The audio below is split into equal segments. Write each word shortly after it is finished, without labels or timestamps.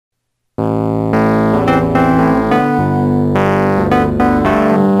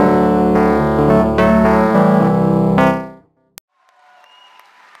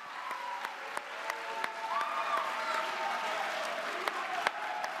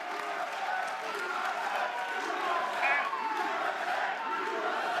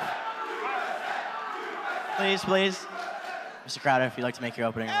Please, please. Mr. Crowder, if you'd like to make your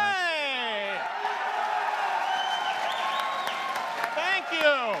opening remarks. Hey! Thank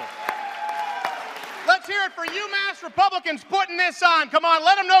you. Let's hear it for UMass Republicans putting this on. Come on,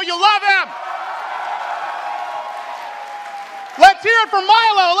 let them know you love him. Let's hear it for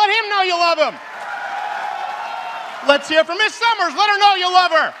Milo. Let him know you love him. Let's hear it for Miss Sommers. Let her know you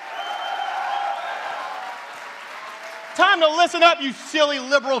love her. Time to listen up, you silly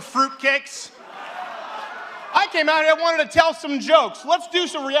liberal fruitcakes. I came out here, I wanted to tell some jokes. Let's do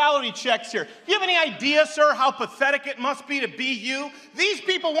some reality checks here. Do you have any idea, sir, how pathetic it must be to be you? These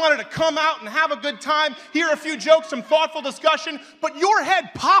people wanted to come out and have a good time, hear a few jokes, some thoughtful discussion, but your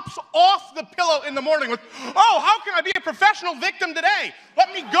head pops off the pillow in the morning with, oh, how can I be a professional victim today?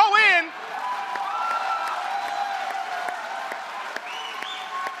 Let me go in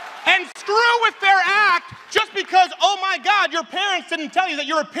and screw with their act just because, oh my God, your parents didn't tell you that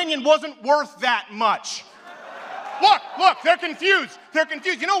your opinion wasn't worth that much. Look, they're confused. They're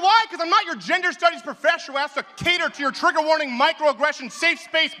confused. You know why? Because I'm not your gender studies professor who has to cater to your trigger warning, microaggression, safe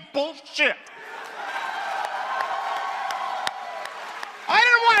space bullshit. I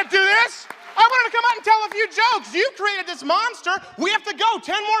didn't want to do this. I wanted to come out and tell a few jokes. You created this monster. We have to go.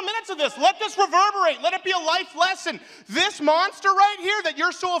 10 more minutes of this. Let this reverberate. Let it be a life lesson. This monster right here that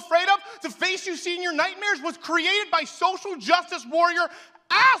you're so afraid of, the face you see in your nightmares, was created by social justice warrior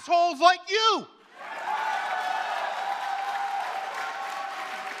assholes like you.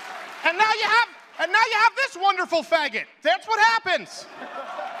 And now you have this wonderful faggot. That's what happens.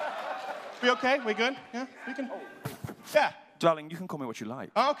 We okay? We good? Yeah, we can. Yeah. Darling, you can call me what you like.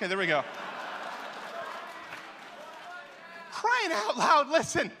 Oh, okay, there we go. Crying out loud,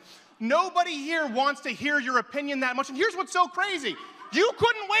 listen. Nobody here wants to hear your opinion that much. And here's what's so crazy. You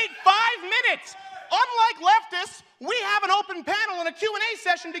couldn't wait 5 minutes. Unlike leftists, we have an open panel and a Q&A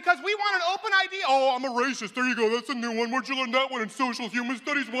session because we want an open idea. Oh, I'm a racist. There you go. That's a new one. Where'd you learn that one in Social Human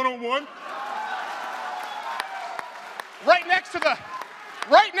Studies 101? Right next to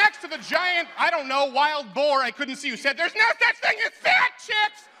the giant, I don't know, wild boar I couldn't see who said, there's no such thing as fat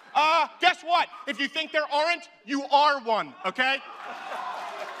chicks. Guess what? If you think there aren't, you are one, okay?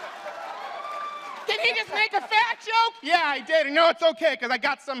 Did he just make a fat joke? Yeah, I did. And no, it's okay, because I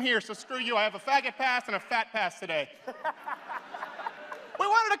got some here, so screw you. I have a faggot pass and a fat pass today. We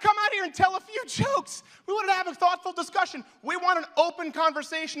wanted to come out here and tell a few jokes. We wanted to have a thoughtful discussion. We want an open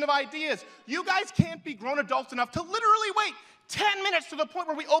conversation of ideas. You guys can't be grown adults enough to literally wait 10 minutes to the point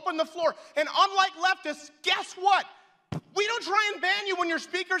where we open the floor. And unlike leftists, guess what? We don't try and ban you when your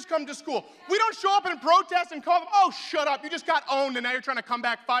speakers come to school. We don't show up and protest and call them, oh, shut up, you just got owned and now you're trying to come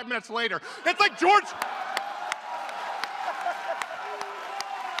back 5 minutes later. It's like George...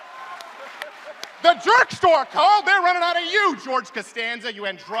 The jerk store called, they're running out of you, George Costanza, you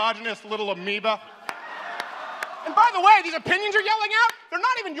androgynous little amoeba. And by the way, these opinions you're yelling out, they're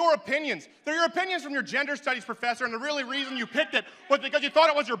not even your opinions. They're your opinions from your gender studies professor, and the really reason you picked it was because you thought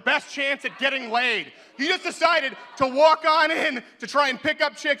it was your best chance at getting laid. You just decided to walk on in to try and pick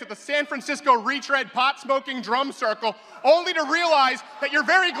up chicks at the San Francisco retread pot-smoking drum circle, only to realize that your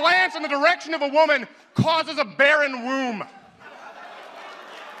very glance in the direction of a woman causes a barren womb.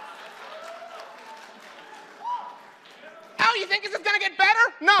 Oh, you think this is gonna get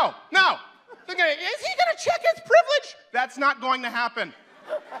better? No. Is he gonna check his privilege? That's not going to happen.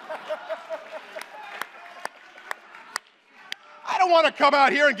 I don't want to come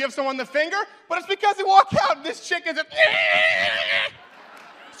out here and give someone the finger, but it's because they walk out and this chick is a...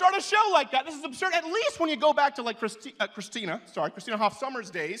 Start a show like that. This is absurd. At least when you go back to like Christina Hoff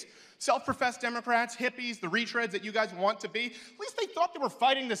Sommers days, self-professed Democrats, hippies, the retreads that you guys want to be, at least they thought they were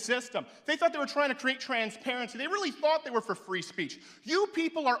fighting the system. They thought they were trying to create transparency. They really thought they were for free speech. You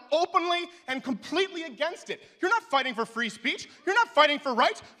people are openly and completely against it. You're not fighting for free speech. You're not fighting for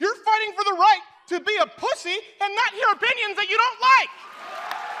rights. You're fighting for the right to be a pussy and not hear opinions that you don't like.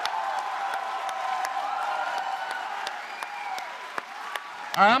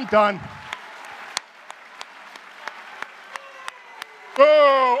 I'm done.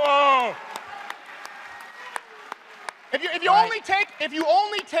 Oh. If you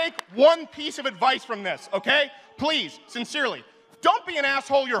only take one piece of advice from this, okay? Please, sincerely, don't be an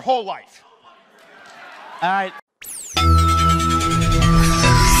asshole your whole life. All right.